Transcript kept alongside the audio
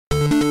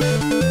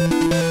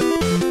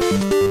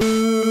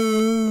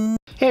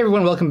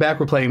everyone, welcome back.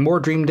 We're playing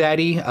more Dream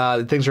Daddy.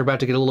 Things are about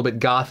to get a little bit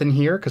goth in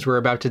here because we're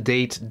about to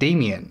date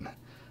Damien.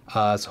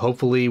 So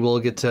hopefully we'll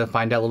get to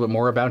find out a little bit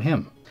more about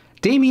him.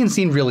 Damien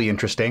seemed really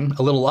interesting,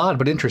 a little odd,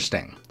 but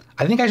interesting.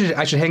 I think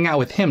I should hang out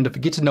with him to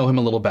get to know him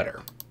a little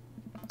better.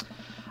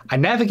 I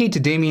navigate to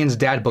Damien's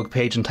dad book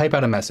page and type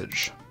out a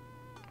message.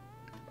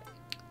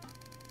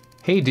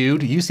 Hey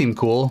dude, you seem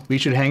cool. We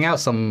should hang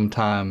out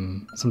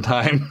sometime.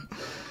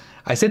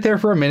 I sit there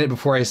for a minute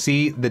before I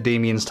see that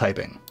Damien's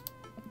typing.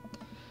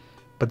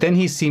 But then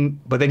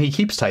he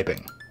keeps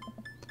typing.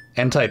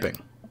 And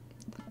typing.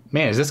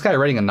 Man, is this guy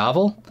writing a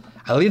novel?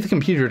 I leave the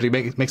computer to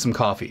make some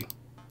coffee.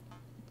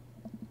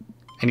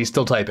 And he's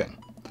still typing.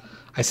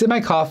 I sip my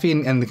coffee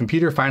and the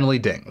computer finally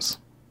dings.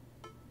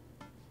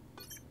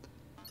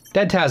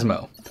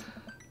 Dadtasmo.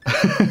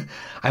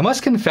 I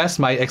must confess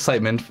my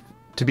excitement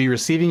to be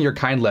receiving your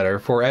kind letter,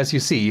 for as you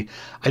see,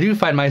 I do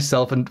find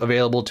myself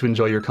available to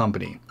enjoy your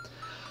company.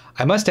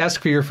 I must ask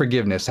for your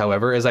forgiveness,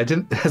 however, as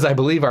I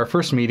believe our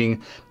first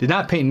meeting did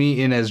not paint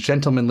me in as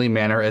gentlemanly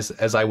manner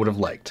as I would have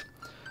liked.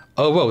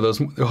 Oh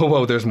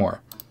whoa, there's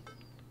more.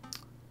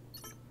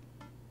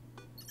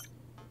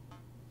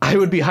 I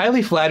would be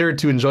highly flattered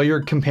to enjoy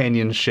your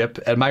companionship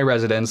at my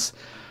residence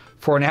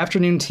for an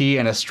afternoon tea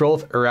and a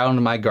stroll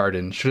around my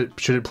garden, should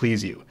it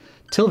please you.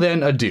 Till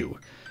then, adieu.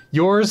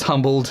 Yours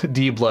humbled,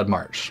 D.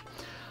 Bloodmarch.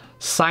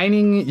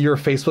 Signing your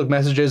Facebook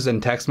messages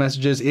and text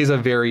messages is a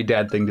very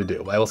dad thing to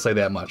do. I will say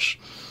that much.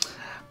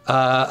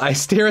 I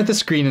stare at the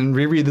screen and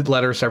reread the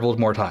letter several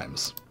more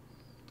times.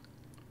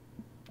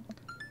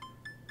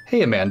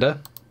 Hey,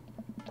 Amanda.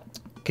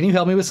 Can you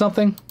help me with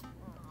something?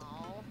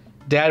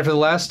 Dad, for the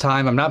last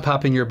time, I'm not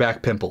popping your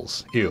back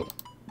pimples. Ew.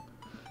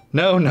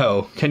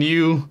 No. Can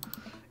you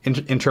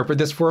interpret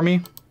this for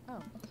me?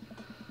 Oh.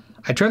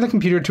 I turn the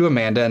computer to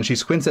Amanda and she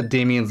squints at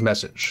Damien's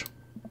message.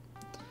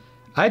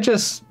 I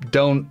just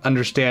don't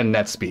understand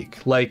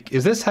NetSpeak. Like,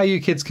 is this how you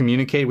kids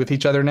communicate with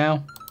each other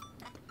now?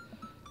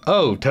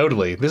 Oh,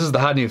 totally. This is the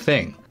hot new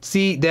thing.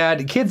 See,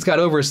 Dad, kids got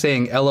over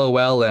saying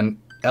LOL and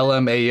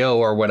LMAO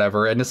or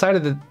whatever and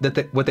decided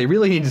that what they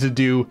really needed to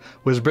do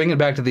was bring it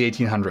back to the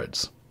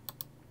 1800s.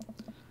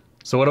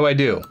 So what do I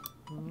do?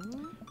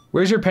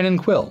 Where's your pen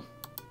and quill?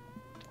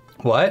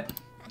 What?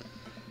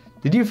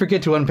 Did you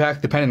forget to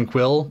unpack the pen and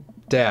quill?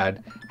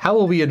 Dad, how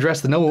will we address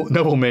the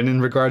nobleman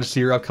in regards to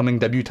your upcoming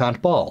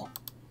debutante ball?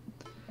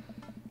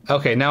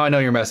 Okay, now I know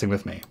you're messing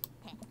with me.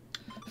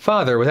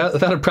 Father,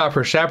 without a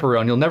proper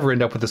chaperone, you'll never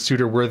end up with a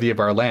suitor worthy of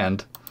our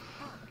land.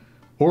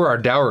 Or our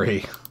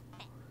dowry.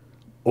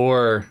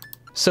 Or...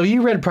 So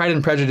you read Pride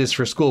and Prejudice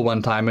for school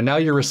one time, and now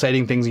you're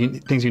reciting things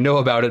you know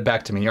about it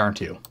back to me,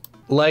 aren't you?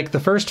 Like the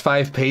first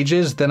 5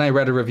 pages, then I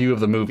read a review of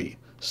the movie.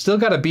 Still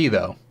got a B,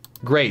 though.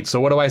 Great, so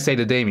what do I say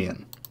to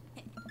Damien?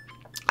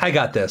 I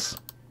got this.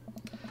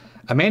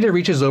 Amanda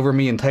reaches over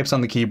me and types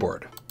on the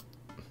keyboard.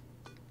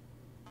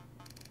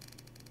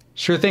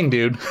 Sure thing,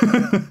 dude.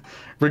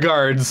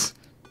 Regards,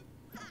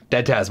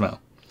 Dadtasmo.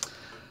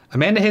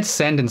 Amanda hits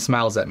send and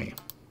smiles at me.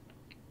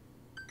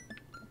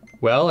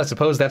 Well, I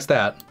suppose that's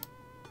that.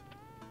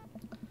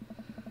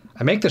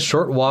 I make the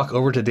short walk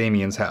over to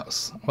Damien's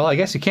house. Well, I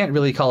guess you can't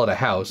really call it a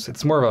house.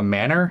 It's more of a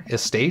manor,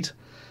 estate.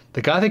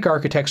 The Gothic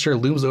architecture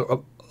looms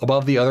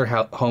above the other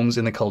homes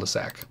in the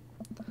cul-de-sac.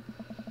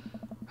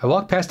 I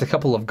walk past a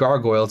couple of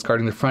gargoyles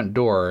guarding the front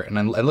door, and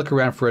I look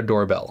around for a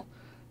doorbell.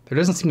 There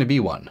doesn't seem to be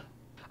one.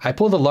 I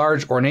pull the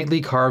large,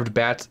 ornately carved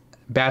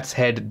bat's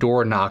head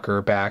door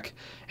knocker back,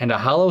 and a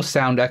hollow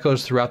sound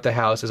echoes throughout the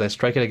house as I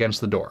strike it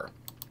against the door.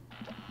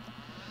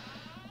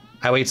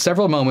 I wait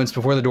several moments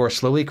before the door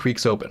slowly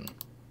creaks open.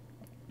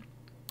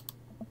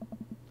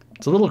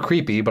 It's a little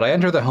creepy, but I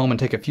enter the home and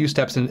take a few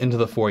steps into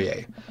the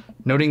foyer,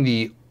 noting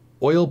the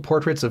oil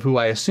portraits of who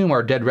I assume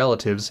are dead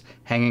relatives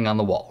hanging on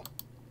the wall.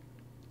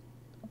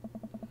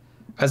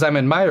 As I'm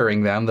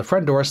admiring them, the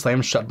front door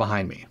slams shut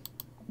behind me.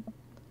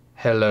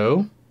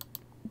 Hello?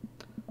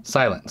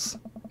 Silence.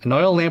 An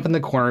oil lamp in the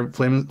corner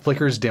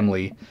flickers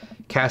dimly,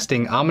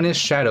 casting ominous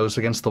shadows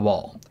against the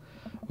wall.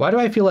 Why do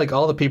I feel like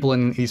all the people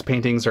in these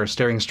paintings are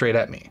staring straight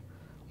at me?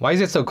 Why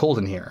is it so cold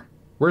in here?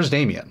 Where's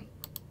Damien?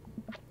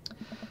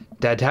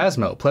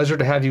 Dadtasmo, pleasure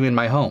to have you in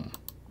my home.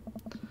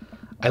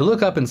 I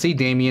look up and see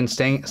Damien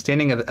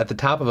standing at the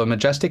top of a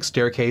majestic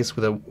staircase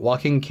with a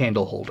walking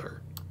candle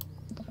holder.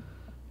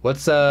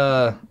 What's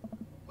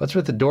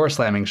with the door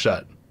slamming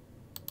shut?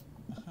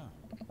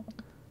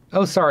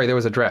 Oh, sorry, there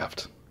was a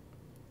draft.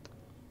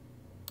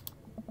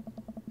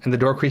 And the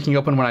door creaking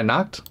open when I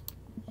knocked?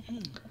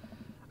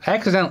 I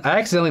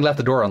accidentally left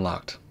the door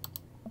unlocked.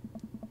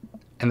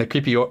 And the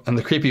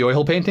creepy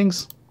oil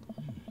paintings?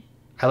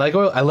 I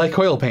like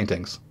oil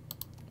paintings.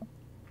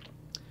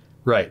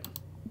 Right.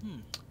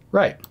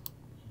 Right.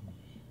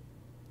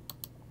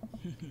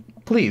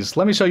 Please,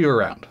 let me show you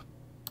around.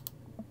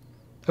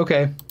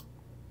 Okay.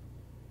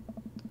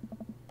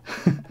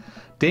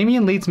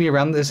 Damien leads me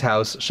around this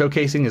house,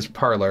 showcasing his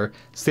parlor,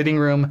 sitting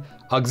room,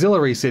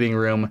 auxiliary sitting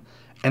room,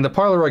 and the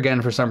parlor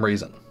again for some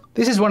reason.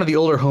 This is one of the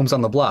older homes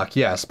on the block,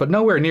 yes, but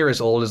nowhere near as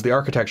old as the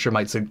architecture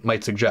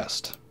might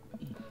suggest.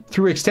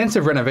 Through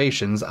extensive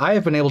renovations, I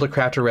have been able to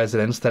craft a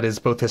residence that is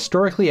both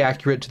historically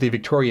accurate to the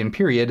Victorian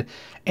period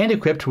and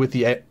equipped with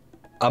the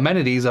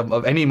amenities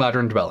of any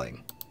modern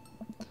dwelling.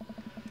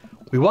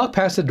 We walk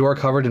past a door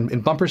covered in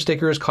bumper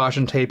stickers,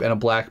 caution tape, and a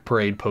black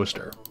parade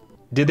poster.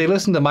 Did they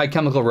listen to My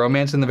Chemical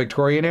Romance in the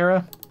Victorian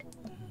era?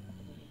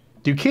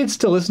 Do kids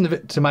still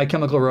listen to My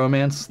Chemical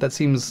Romance? That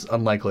seems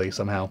unlikely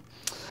somehow.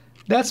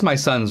 That's my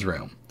son's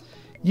room.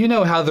 You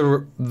know how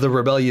the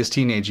rebellious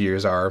teenage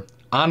years are.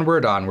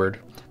 Onward, onward.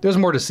 There's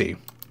more to see.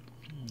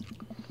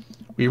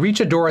 We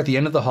reach a door at the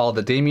end of the hall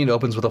that Damien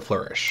opens with a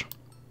flourish.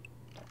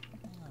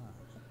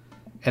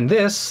 And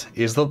this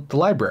is the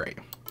library.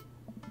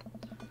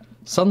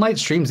 Sunlight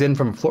streams in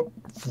from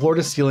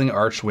floor-to-ceiling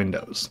arched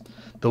windows.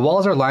 The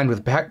walls are lined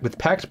with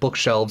packed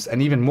bookshelves,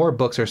 and even more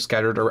books are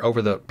scattered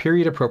over the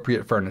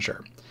period-appropriate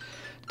furniture.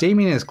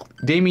 Damien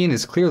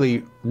is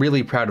clearly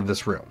really proud of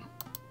this room.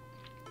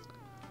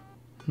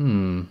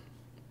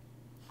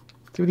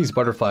 See what these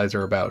butterflies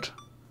are about.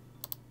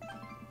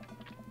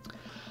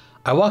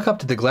 I walk up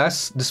to the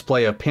glass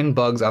display of pinned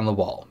bugs on the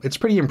wall. It's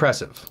pretty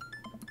impressive.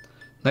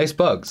 Nice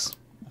bugs.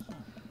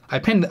 I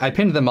pinned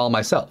them all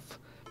myself.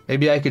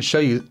 Maybe I could show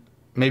you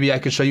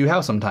how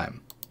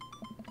sometime.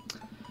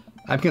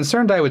 I'm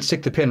concerned I would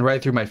stick the pin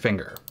right through my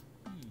finger.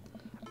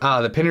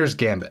 Ah, the pinner's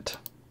gambit.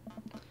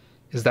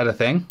 Is that a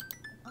thing?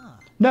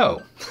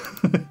 No.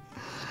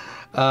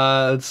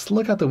 Let's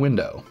look out the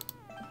window.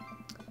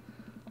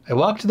 I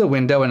walk to the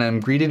window and I'm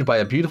greeted by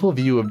a beautiful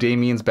view of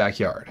Damien's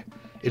backyard.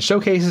 It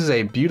showcases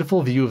a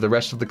beautiful view of the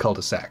rest of the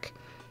cul-de-sac.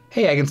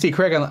 Hey, I can see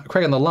Craig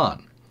on the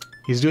lawn.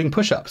 He's doing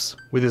push-ups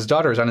with his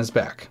daughters on his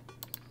back.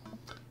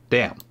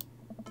 Damn.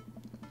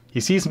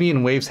 He sees me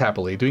and waves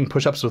happily, doing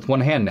push-ups with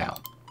one hand now.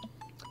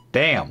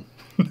 Damn.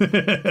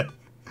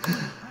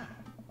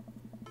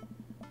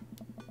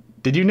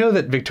 Did you know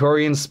that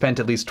Victorians spent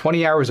at least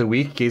 20 hours a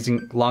week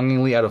gazing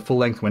longingly out of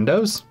full-length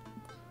windows?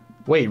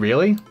 Wait,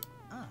 really?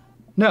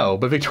 No,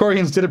 but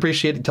Victorians did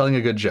appreciate telling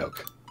a good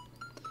joke.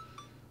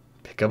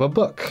 Pick up a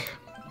book.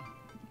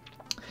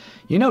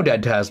 You know,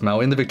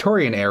 Dadtasmo, in the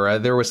Victorian era,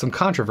 there was some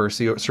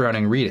controversy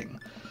surrounding reading.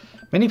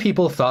 Many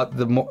people thought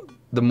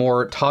the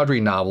more tawdry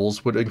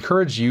novels would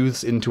encourage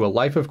youths into a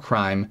life of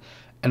crime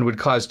and would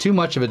cause too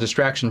much of a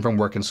distraction from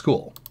work and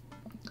school.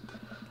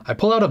 I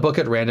pull out a book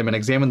at random and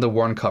examine the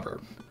worn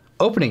cover.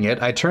 Opening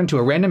it, I turn to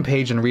a random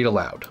page and read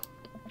aloud.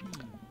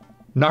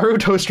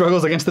 Naruto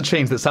struggles against the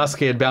chains that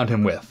Sasuke had bound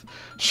him with.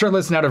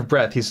 Shirtless and out of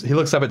breath, he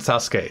looks up at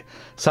Sasuke.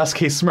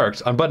 Sasuke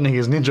smirked, unbuttoning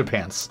his ninja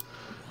pants.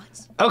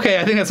 What? Okay,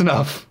 I think that's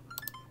enough.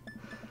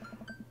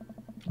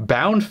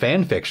 Bound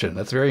fanfiction.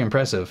 That's very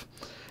impressive.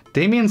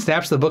 Damien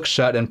snaps the book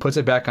shut and puts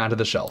it back onto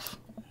the shelf.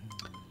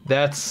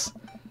 That's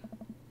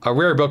a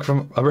rare book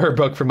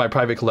from my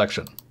private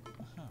collection.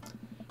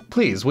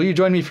 Please, will you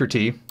join me for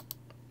tea?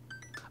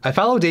 I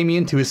follow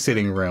Damien to his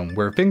sitting room,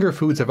 where finger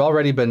foods have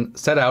already been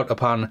set out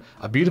upon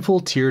a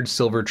beautiful tiered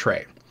silver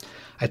tray.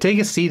 I take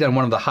a seat on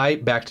one of the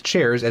high-backed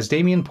chairs as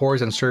Damien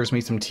pours and serves me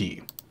some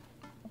tea.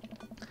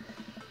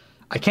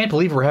 I can't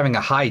believe we're having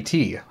a high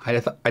tea.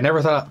 I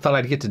never thought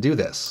I'd get to do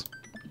this.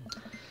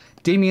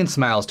 Damien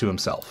smiles to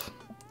himself.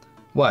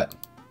 What?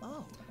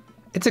 Oh.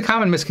 It's a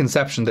common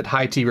misconception that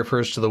high tea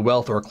refers to the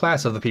wealth or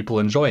class of the people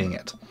enjoying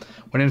it,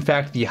 when in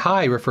fact the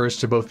high refers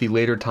to both the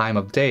later time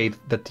of day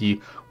that the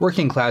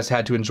working class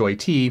had to enjoy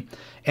tea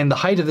and the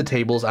height of the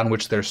tables on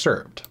which they're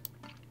served.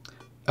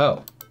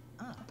 Oh.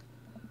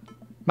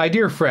 My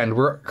dear friend,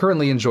 we're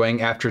currently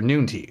enjoying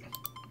afternoon tea.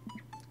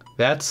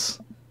 That's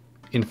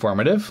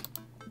informative.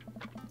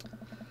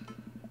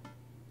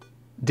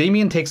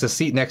 Damien takes a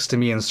seat next to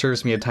me and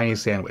serves me a tiny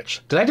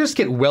sandwich. Did I just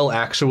get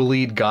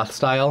well-actualied goth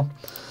style?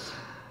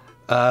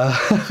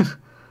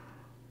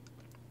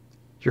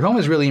 Your home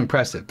is really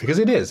impressive, because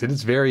it is. It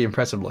is very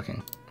impressive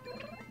looking.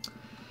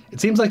 It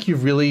seems like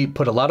you've really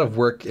put a lot of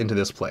work into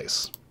this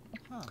place.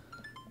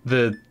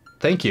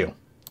 Thank you.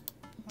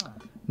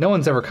 No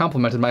one's ever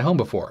complimented my home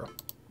before.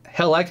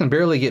 Hell, I can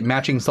barely get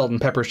matching salt and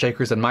pepper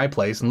shakers in my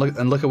place, and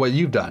look at what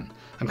you've done.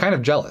 I'm kind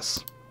of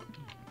jealous.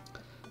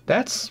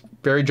 That's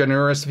very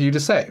generous of you to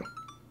say.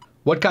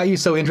 What got you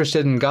so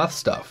interested in goth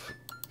stuff?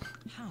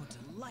 How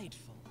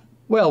delightful.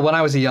 Well, when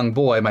I was a young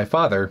boy, my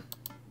father...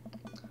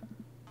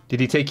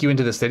 Did he take you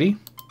into the city?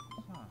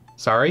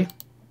 Sorry?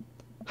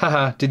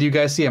 Haha, did you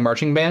guys see a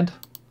marching band?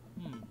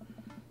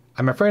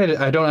 I'm afraid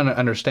I don't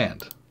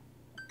understand.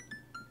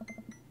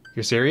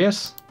 You're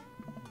serious?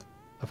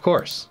 Of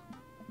course.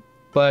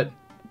 But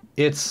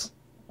it's,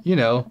 you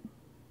know,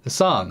 the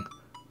song.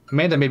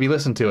 Amanda made me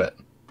listen to it.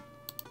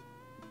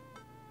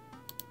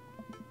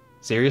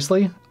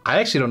 Seriously? I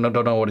actually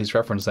don't know what he's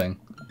referencing.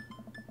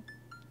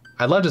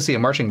 I'd love to see a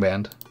marching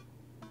band.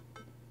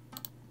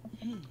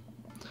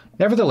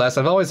 Nevertheless,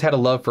 I've always had a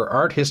love for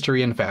art,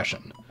 history, and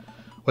fashion.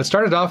 What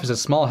started off as a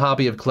small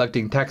hobby of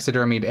collecting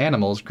taxidermied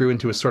animals grew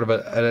into a sort of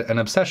an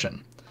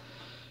obsession.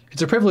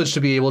 It's a privilege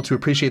to be able to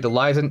appreciate the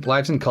lives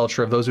and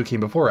culture of those who came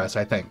before us,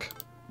 I think.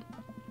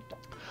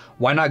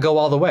 Why not go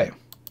all the way?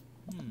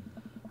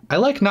 I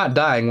like not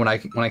dying when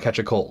I catch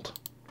a cold.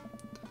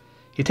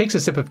 He takes a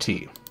sip of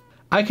tea.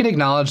 I can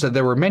acknowledge that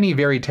there were many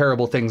very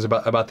terrible things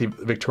about the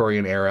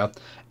Victorian era,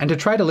 and to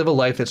try to live a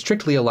life that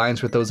strictly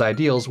aligns with those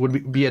ideals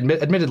would be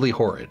admittedly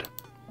horrid.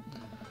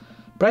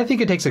 But I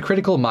think it takes a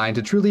critical mind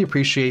to truly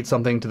appreciate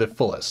something to the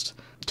fullest,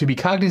 to be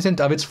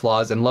cognizant of its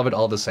flaws and love it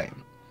all the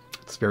same.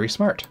 It's very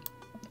smart.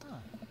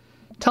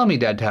 Tell me,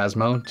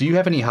 Dadtasmo, do you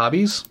have any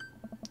hobbies?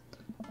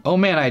 Oh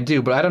man, I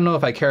do, but I don't know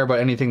if I care about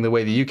anything the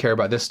way that you care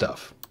about this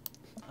stuff.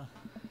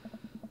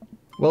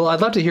 Well, I'd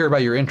love to hear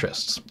about your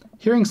interests.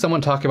 Hearing someone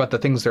talk about the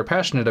things they're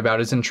passionate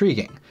about is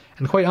intriguing,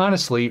 and quite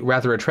honestly,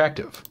 rather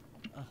attractive.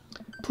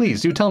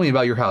 Please, do tell me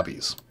about your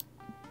hobbies.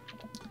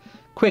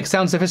 Quick,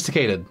 sound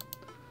sophisticated.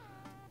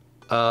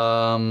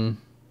 I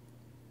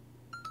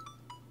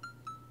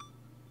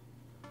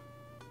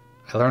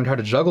learned how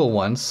to juggle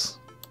once,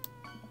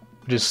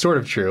 which is sort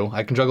of true.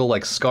 I can juggle,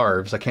 like,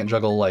 scarves. I can't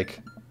juggle,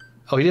 like...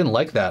 Oh, he didn't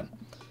like that.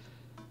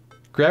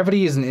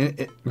 Gravity is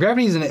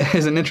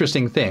an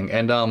interesting thing,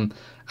 and,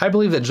 I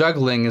believe that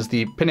juggling is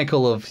the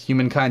pinnacle of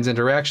humankind's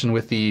interaction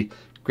with the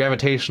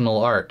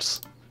gravitational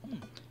arts.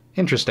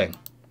 Interesting.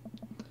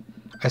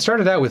 I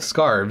started out with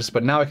scarves,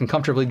 but now I can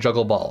comfortably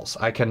juggle balls.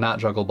 I cannot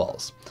juggle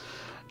balls.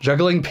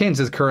 Juggling pins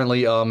is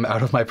currently,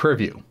 out of my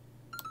purview.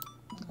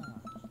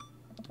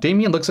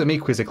 Damien looks at me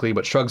quizzically,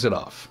 but shrugs it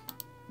off.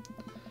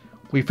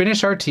 We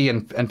finish our tea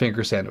and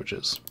finger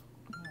sandwiches.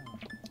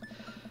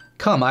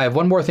 Come, I have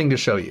one more thing to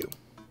show you.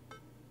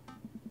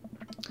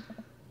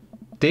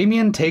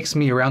 Damien takes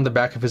me around the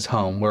back of his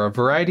home, where a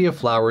variety of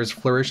flowers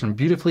flourish in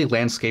beautifully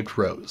landscaped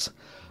rows.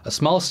 A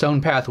small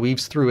stone path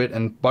weaves through it,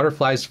 and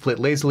butterflies flit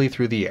lazily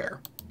through the air.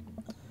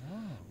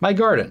 My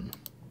garden.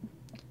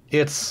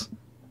 It's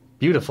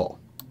beautiful.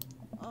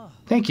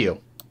 Thank you.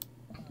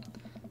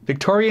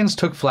 Victorians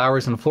took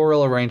flowers and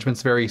floral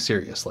arrangements very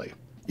seriously.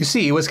 You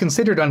see, it was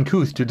considered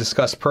uncouth to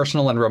discuss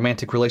personal and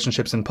romantic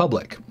relationships in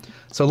public,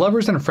 so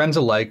lovers and friends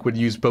alike would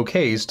use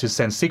bouquets to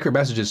send secret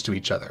messages to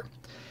each other.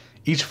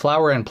 Each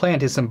flower and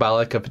plant is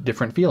symbolic of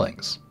different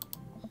feelings.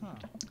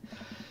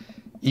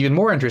 Even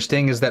more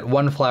interesting is that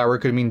one flower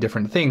could mean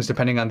different things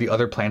depending on the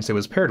other plants it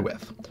was paired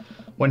with.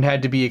 One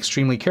had to be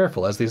extremely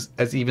careful, as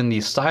even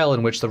the style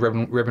in which the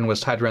ribbon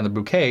was tied around the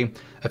bouquet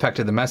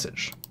affected the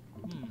message.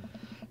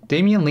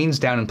 Damien leans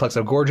down and plucks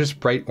a gorgeous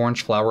bright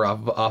orange flower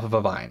off of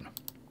a vine.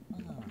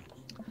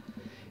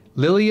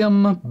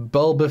 Lilium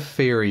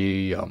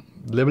bulbiferum.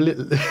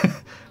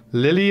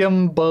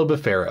 Lilium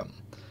bulbiferum.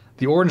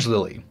 The orange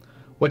lily.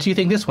 What do you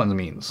think this one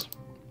means?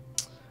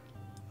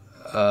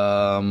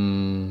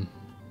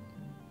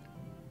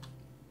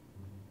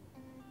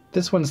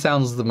 This one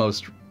sounds the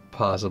most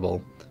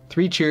possible.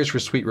 3 cheers for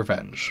sweet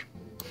revenge.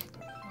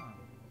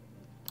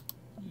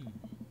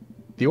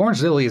 The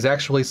orange lily is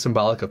actually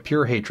symbolic of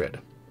pure hatred.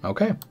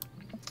 Okay.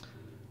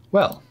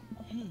 Well,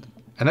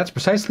 and that's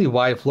precisely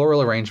why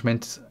floral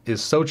arrangement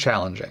is so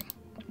challenging.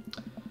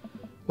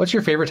 What's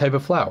your favorite type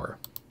of flower?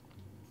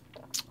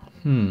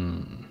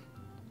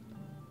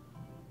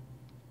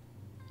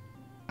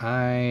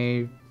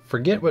 I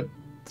forget what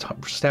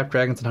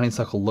snapdragons and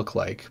honeysuckle look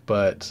like,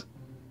 but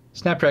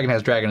snapdragon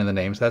has dragon in the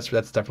name, so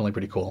that's definitely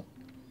pretty cool.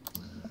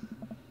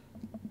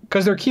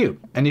 Because they're cute,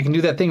 and you can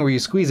do that thing where you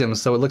squeeze them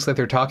so it looks like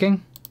they're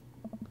talking.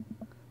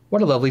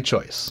 What a lovely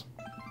choice.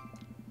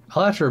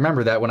 I'll have to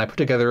remember that when I put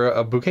together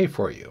a bouquet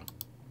for you.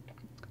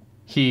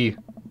 He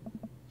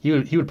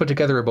would put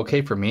together a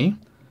bouquet for me?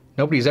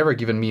 Nobody's ever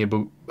given me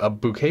a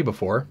bouquet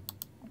before.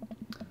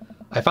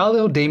 I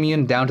follow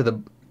Damien down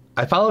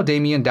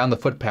the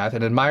footpath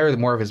and admire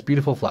more of his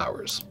beautiful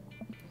flowers.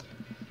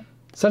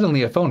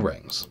 Suddenly a phone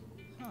rings.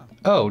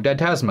 Oh,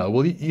 Dadtasmo,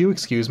 will you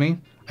excuse me?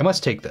 I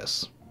must take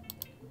this.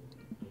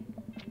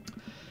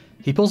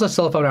 He pulls a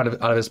cell phone out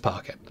of his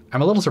pocket.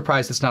 I'm a little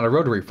surprised it's not a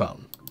rotary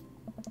phone.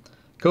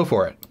 Go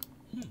for it.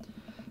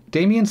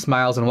 Damien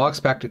smiles and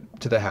walks back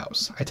to the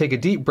house. I take a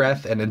deep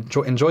breath and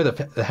enjoy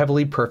the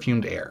heavily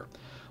perfumed air.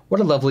 What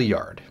a lovely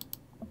yard.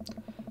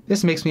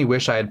 This makes me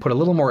wish I had put a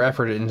little more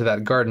effort into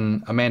that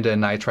garden Amanda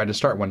and I tried to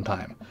start one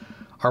time.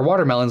 Our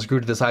watermelons grew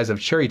to the size of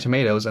cherry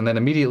tomatoes and then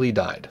immediately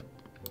died.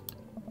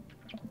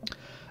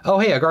 Oh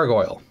hey, a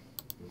gargoyle.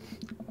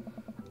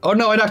 Oh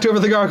no, I knocked over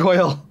the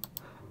gargoyle!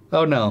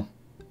 Oh no.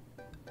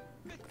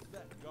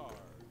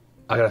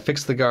 I gotta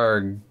fix the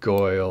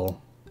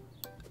gargoyle.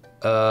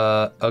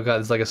 Oh god,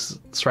 it's like a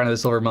shrine of the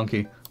silver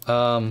monkey.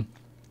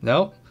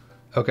 Nope.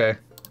 Okay.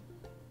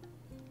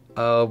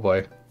 Oh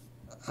boy.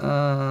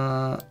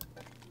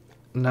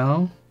 No.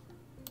 No.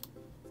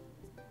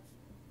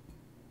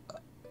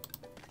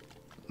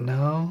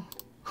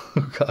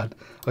 Oh god.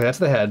 Okay, that's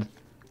the head.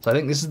 So I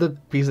think this is the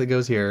piece that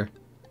goes here.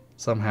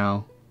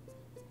 Somehow.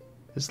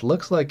 This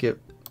looks like it...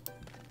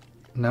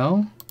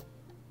 No?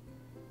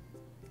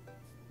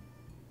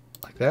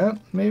 Like that,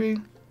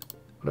 maybe?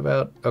 What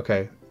about...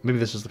 Okay, maybe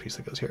this is the piece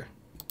that goes here.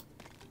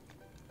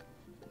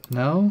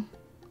 No?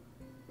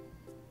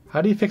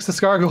 How do you fix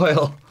this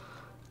gargoyle?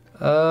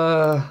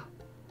 Oh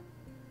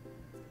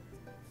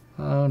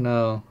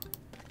no.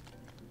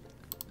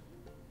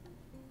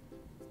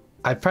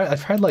 I've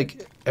tried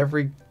like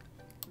every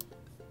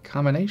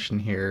combination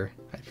here,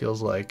 it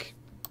feels like.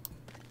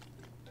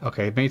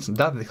 Okay, made some,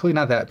 clearly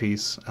not that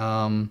piece.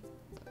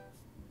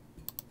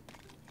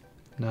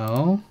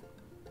 No.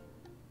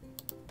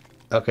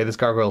 Okay, this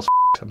gargoyle's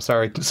f***ed. I'm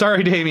sorry.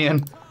 Sorry,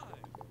 Damien.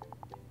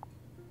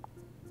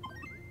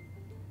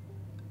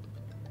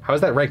 How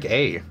is that rank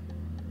A?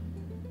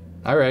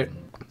 Alright.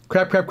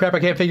 Crap, crap, crap, I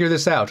can't figure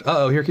this out.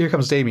 Uh-oh, here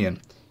comes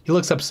Damien. He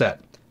looks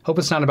upset. Hope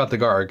it's not about the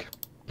Garg.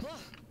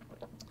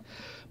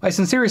 My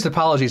sincerest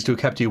apologies to have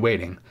kept you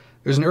waiting.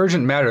 There's an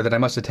urgent matter that I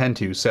must attend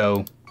to,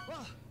 so...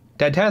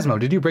 Dadtasmo,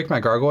 did you break my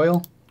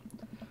gargoyle?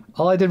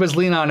 All I did was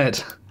lean on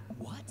it.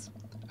 What?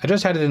 I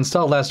just had it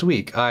installed last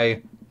week.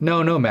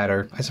 No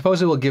matter. I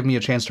suppose it will give me a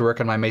chance to work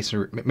on my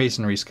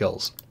masonry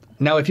skills.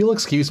 Now, if you'll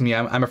excuse me,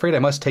 I'm afraid I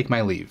must take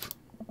my leave.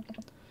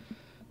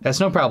 That's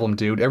no problem,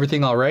 dude.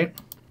 Everything all right?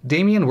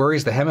 Damien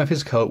worries the hem of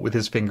his coat with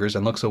his fingers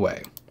and looks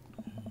away.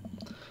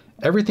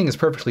 Everything is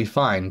perfectly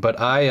fine, but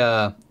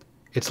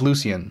it's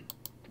Lucien.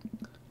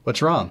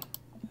 What's wrong?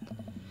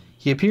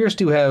 He appears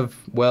to have,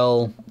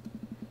 well,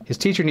 his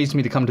teacher needs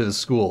me to come to the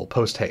school,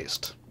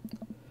 post-haste.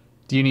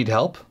 Do you need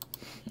help?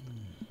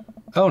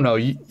 Oh no,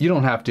 you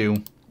don't have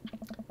to.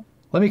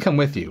 Let me come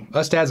with you.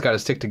 Us dads gotta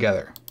stick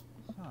together.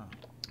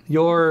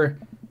 You're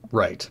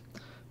right.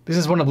 This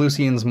is one of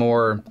Lucien's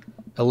more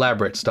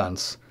elaborate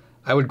stunts.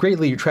 I would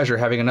greatly treasure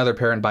having another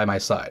parent by my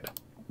side.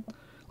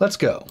 Let's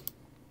go.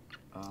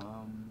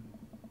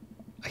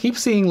 I keep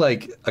seeing,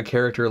 like, a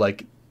character,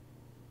 like,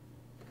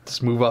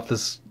 just move off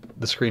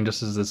the screen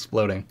just as it's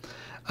loading.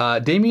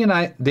 Damien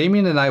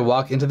and I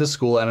walk into the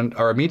school and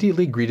are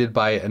immediately greeted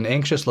by an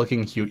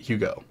anxious-looking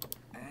Hugo.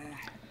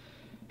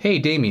 Hey,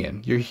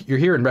 Damien, you're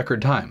here in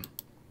record time.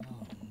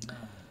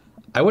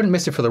 I wouldn't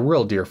miss it for the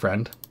world, dear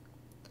friend.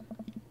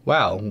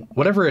 Wow,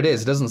 whatever it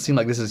is, it doesn't seem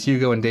like this is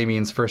Hugo and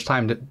Damien's first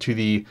time to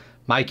the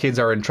My Kids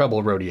Are in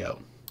Trouble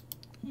rodeo.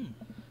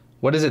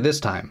 What is it this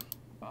time?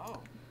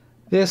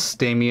 This,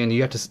 Damien,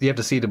 you have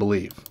to see to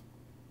believe.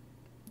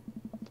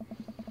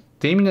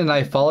 Damien and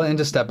I fall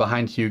into step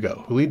behind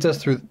Hugo, who leads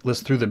us through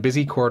the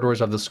busy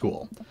corridors of the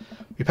school.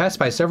 We pass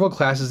by several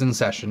classes in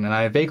session, and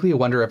I vaguely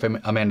wonder if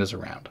Amanda's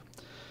around.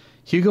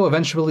 Hugo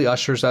eventually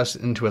ushers us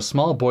into a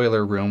small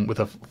boiler room with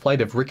a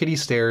flight of rickety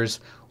stairs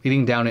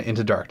leading down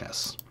into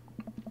darkness.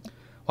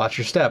 Watch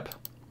your step.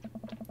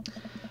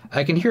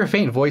 I can hear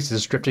faint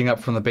voices drifting up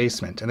from the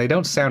basement, and they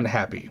don't sound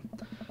happy.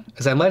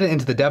 As I'm led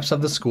into the depths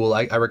of the school,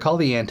 I recall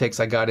the antics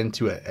I got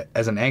into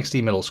as an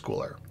angsty middle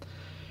schooler.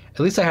 At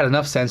least I had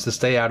enough sense to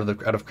stay out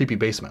of creepy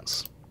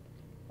basements.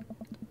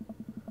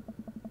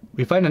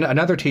 We find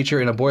another teacher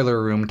in a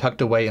boiler room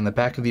tucked away in the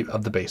back of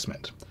the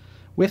basement.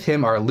 With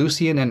him are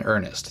Lucien and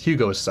Ernest,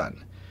 Hugo's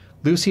son.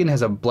 Lucien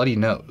has a bloody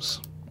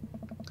nose.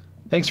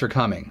 Thanks for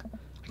coming.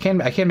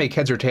 I can't make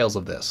heads or tails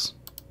of this.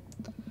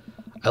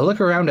 I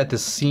look around at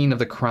this scene of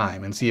the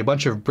crime and see a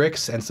bunch of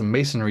bricks and some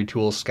masonry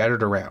tools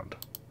scattered around.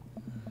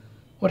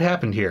 What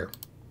happened here?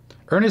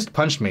 Ernest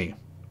punched me.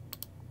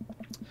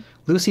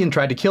 Lucien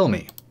tried to kill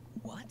me.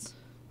 What?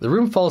 The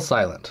room falls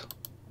silent.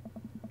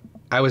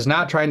 I was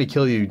not trying to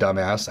kill you,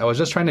 dumbass. I was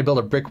just trying to build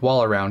a brick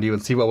wall around you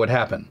and see what would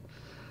happen.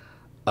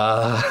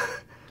 I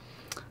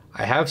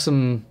have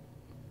some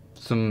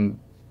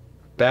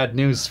bad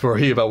news for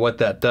you about what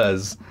that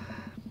does.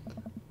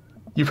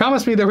 You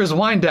promised me there was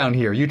wine down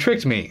here. You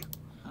tricked me.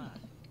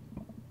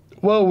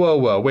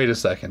 Whoa, wait a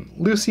second.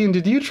 Lucien,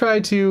 did you try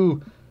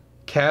to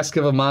cask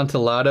of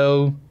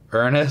Amontillado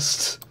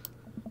Ernest?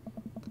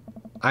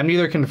 I'm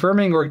neither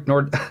confirming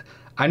nor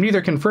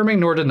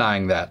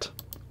denying that.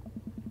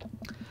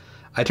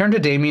 I turn to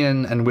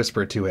Damien and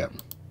whisper to him.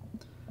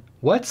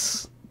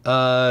 What's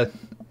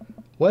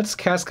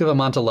cask of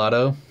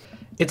Amontillado?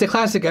 It's a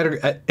classic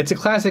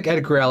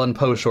Edgar Allan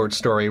Poe short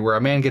story where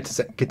a man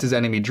gets his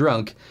enemy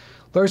drunk,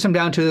 lures him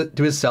down to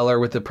his cellar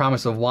with the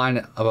promise of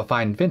wine of a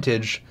fine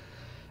vintage,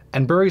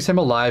 and buries him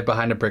alive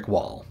behind a brick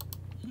wall.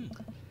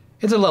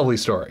 It's a lovely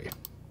story.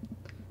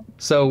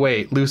 So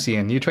wait,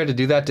 Lucien, you tried to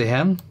do that to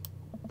him?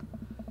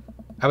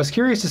 I was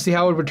curious to see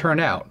how it would turn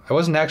out. I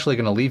wasn't actually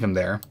going to leave him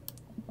there.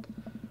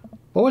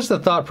 What was the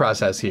thought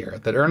process here?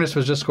 That Ernest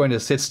was just going to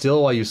sit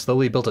still while you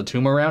slowly built a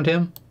tomb around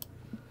him?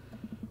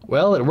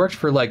 Well, it worked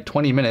for like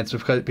 20 minutes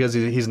because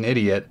he's an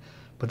idiot,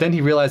 but then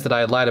he realized that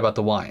I had lied about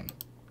the wine.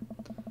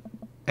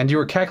 And you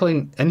were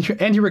cackling,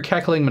 and you were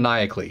cackling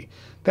maniacally.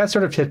 That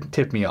sort of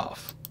tipped me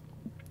off.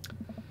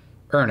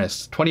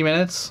 Ernest, 20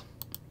 minutes?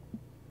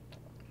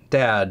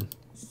 Dad,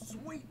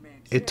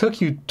 it took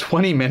you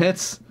 20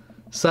 minutes?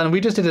 Son, we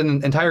just did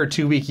an entire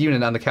 2-week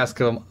unit on the cask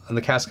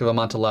of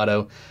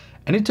Amontillado,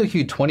 and it took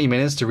you 20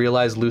 minutes to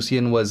realize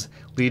Lucien was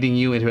leading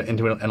you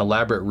into an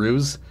elaborate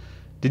ruse?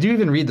 Did you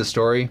even read the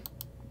story?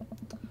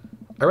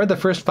 I read the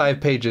first 5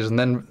 pages and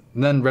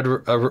then read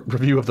a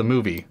review of the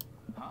movie.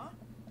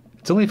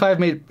 It's only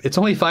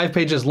 5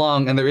 pages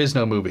long and there is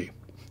no movie.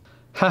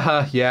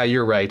 Haha, yeah,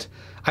 you're right.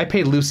 I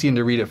paid Lucien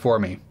to read it for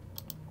me.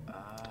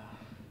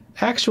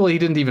 Actually, he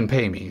didn't even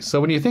pay me,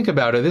 so when you think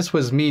about it, this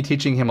was me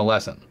teaching him a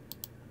lesson.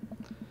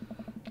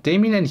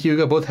 Damien and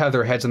Hugo both have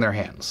their heads in their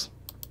hands.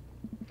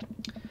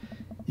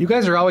 You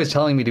guys are always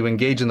telling me to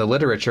engage in the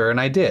literature,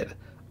 and I did.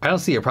 I don't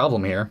see a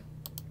problem here.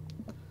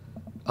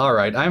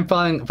 Alright, I'm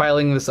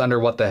filing this under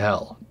what the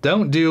hell.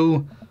 Don't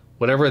do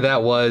whatever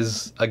that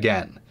was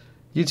again.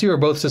 You two are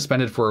both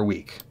suspended for a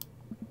week.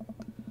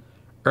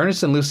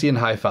 Ernest and Lucien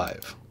high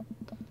five.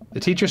 The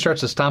teacher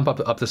starts to stomp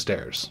up the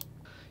stairs.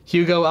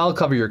 Hugo, I'll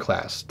cover your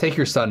class. Take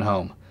your son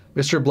home.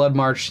 Mr.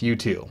 Bloodmarch, you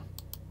too.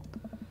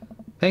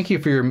 Thank you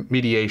for your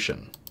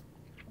mediation.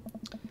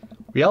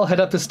 We all head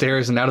up the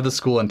stairs and out of the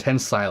school in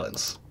tense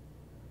silence.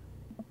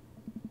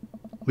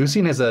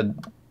 Lucien has a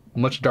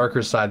much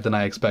darker side than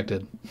I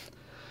expected.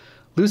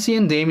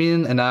 Lucien,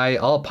 Damien, and I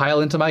all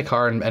pile into my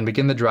car and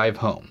begin the drive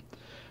home.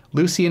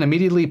 Lucien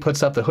immediately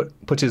puts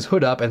his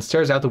hood up and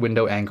stares out the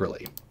window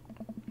angrily.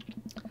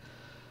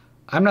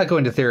 I'm not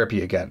going to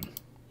therapy again.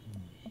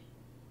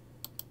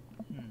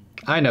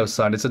 I know,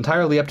 son, it's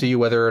entirely up to you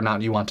whether or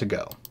not you want to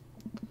go.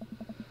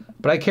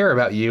 But I care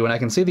about you, and I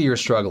can see that you're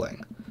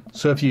struggling.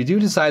 So if you do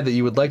decide that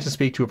you would like to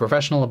speak to a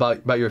professional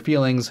about your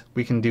feelings,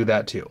 we can do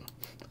that too.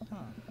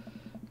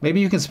 Maybe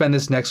you can spend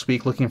this next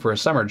week looking for a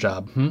summer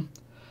job,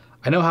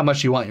 I know how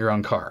much you want your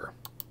own car.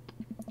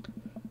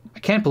 I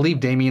can't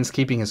believe Damien's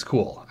keeping his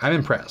cool. I'm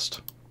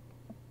impressed.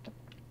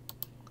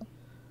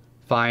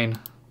 Fine.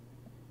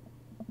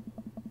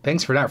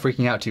 Thanks for not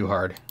freaking out too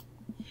hard.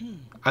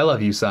 I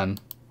love you, son.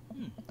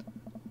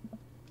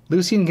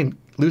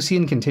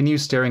 Lucien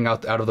continues staring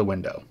out of the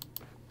window.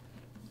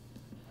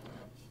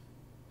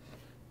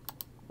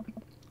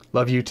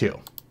 Love you too.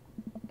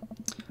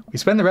 We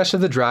spend the rest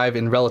of the drive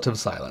in relative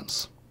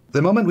silence.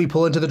 The moment we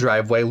pull into the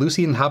driveway,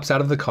 Lucien hops out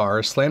of the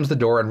car, slams the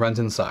door, and runs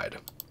inside.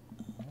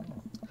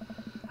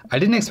 I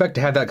didn't expect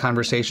to have that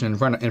conversation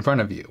in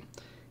front of you.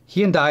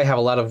 He and I have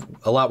a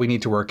lot we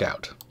need to work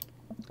out.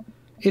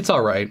 It's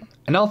all right,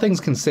 and all things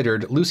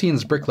considered,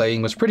 Lucien's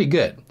bricklaying was pretty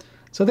good.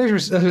 So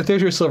there's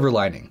your silver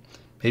lining.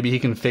 Maybe he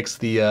can fix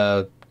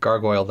the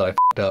gargoyle that I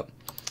f***ed up.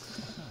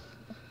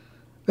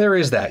 There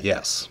is that,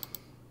 yes.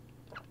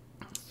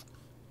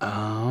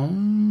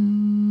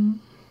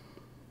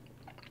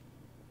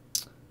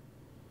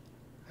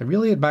 I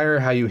really admire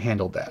how you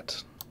handled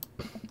that.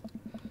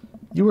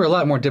 You were a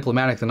lot more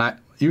diplomatic than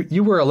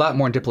you were a lot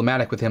more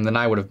diplomatic with him than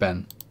I would have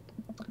been.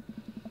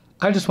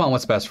 I just want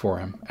what's best for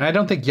him, and I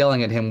don't think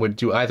yelling at him would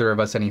do either of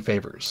us any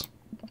favors.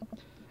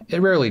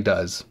 It rarely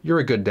does. You're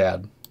a good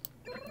dad.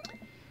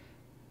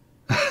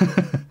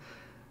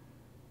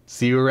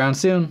 See you around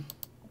soon.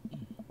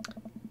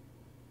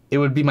 It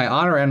would be my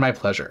honor and my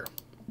pleasure.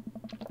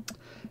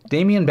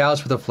 Damien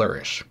bows with a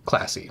flourish.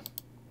 Classy.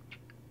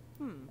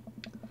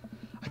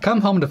 I come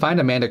home to find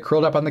Amanda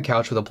curled up on the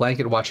couch with a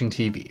blanket watching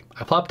TV.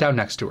 I plop down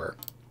next to her.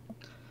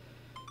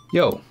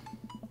 Yo,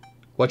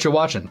 what you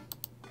watching?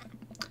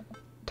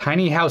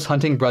 Tiny House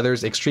Hunting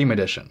Brothers Extreme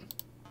Edition.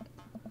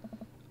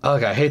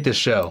 Ugh, I hate this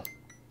show.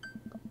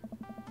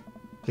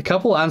 The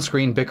couple on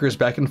screen bickers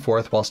back and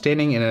forth while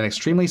standing in an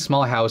extremely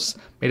small house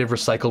made of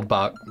recycled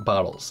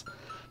bottles.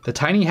 The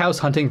Tiny House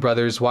Hunting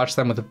Brothers watch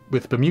them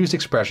with bemused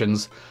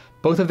expressions,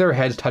 both of their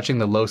heads touching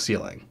the low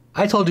ceiling.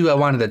 I told you I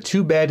wanted a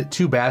 2-bed,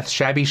 2-bath,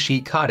 shabby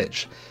chic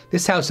cottage.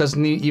 This house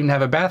doesn't even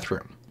have a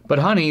bathroom. But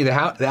honey, the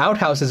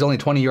outhouse is only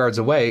 20 yards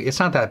away. It's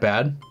not that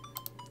bad.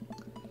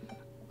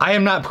 I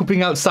am not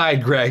pooping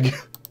outside, Greg.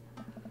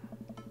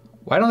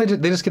 Why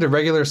don't they just get a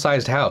regular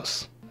sized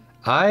house?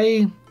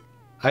 I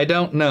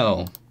don't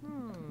know.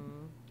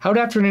 How'd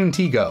afternoon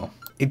tea go?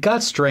 It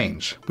got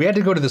strange. We had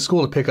to go to the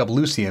school to pick up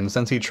Lucien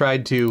since he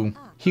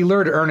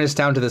lured Ernest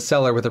down to the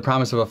cellar with the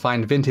promise of a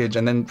fine vintage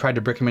and then tried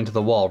to brick him into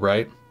the wall,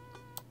 right?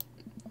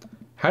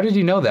 How did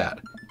you know that?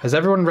 Has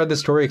everyone read the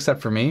story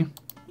except for me?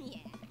 Yeah.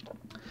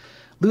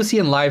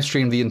 Lucien live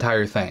streamed the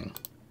entire thing.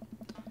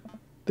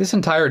 This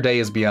entire day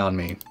is beyond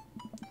me.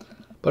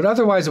 But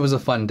otherwise it was a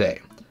fun day.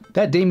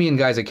 That Damien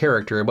guy's a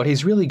character, but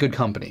he's really good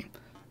company.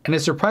 And a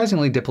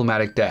surprisingly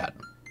diplomatic dad.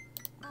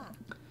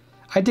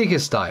 I dig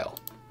his style.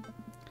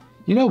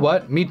 You know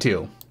what? Me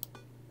too.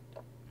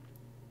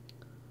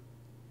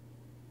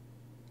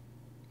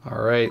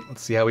 Alright,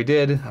 let's see how we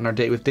did on our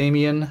date with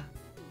Damien.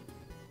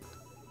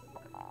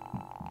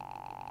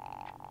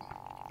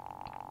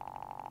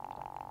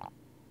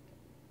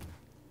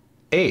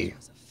 A.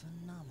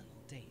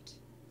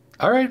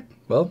 Alright,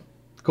 well,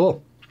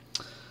 cool.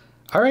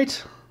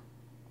 Alright.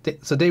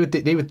 So date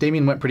with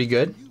Damien went pretty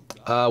good.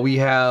 We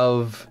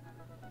have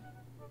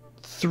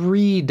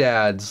 3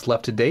 dads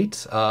left to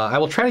date. I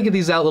will try to get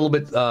these out a little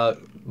bit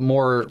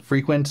more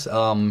frequent.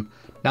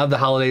 Now the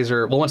holidays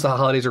are, well, once the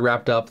holidays are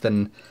wrapped up,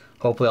 then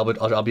hopefully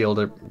I'll be able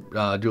to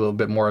do a little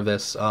bit more of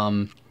this.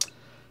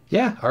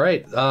 Yeah, all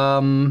right.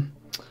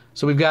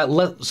 So we've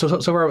got,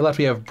 so far left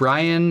we have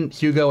Brian,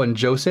 Hugo, and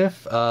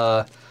Joseph.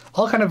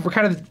 We're kind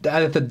of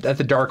at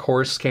the dark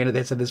horse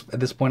candidates at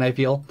this point, I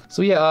feel.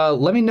 So yeah,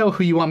 let me know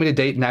who you want me to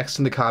date next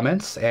in the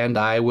comments, and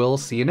I will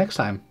see you next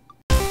time.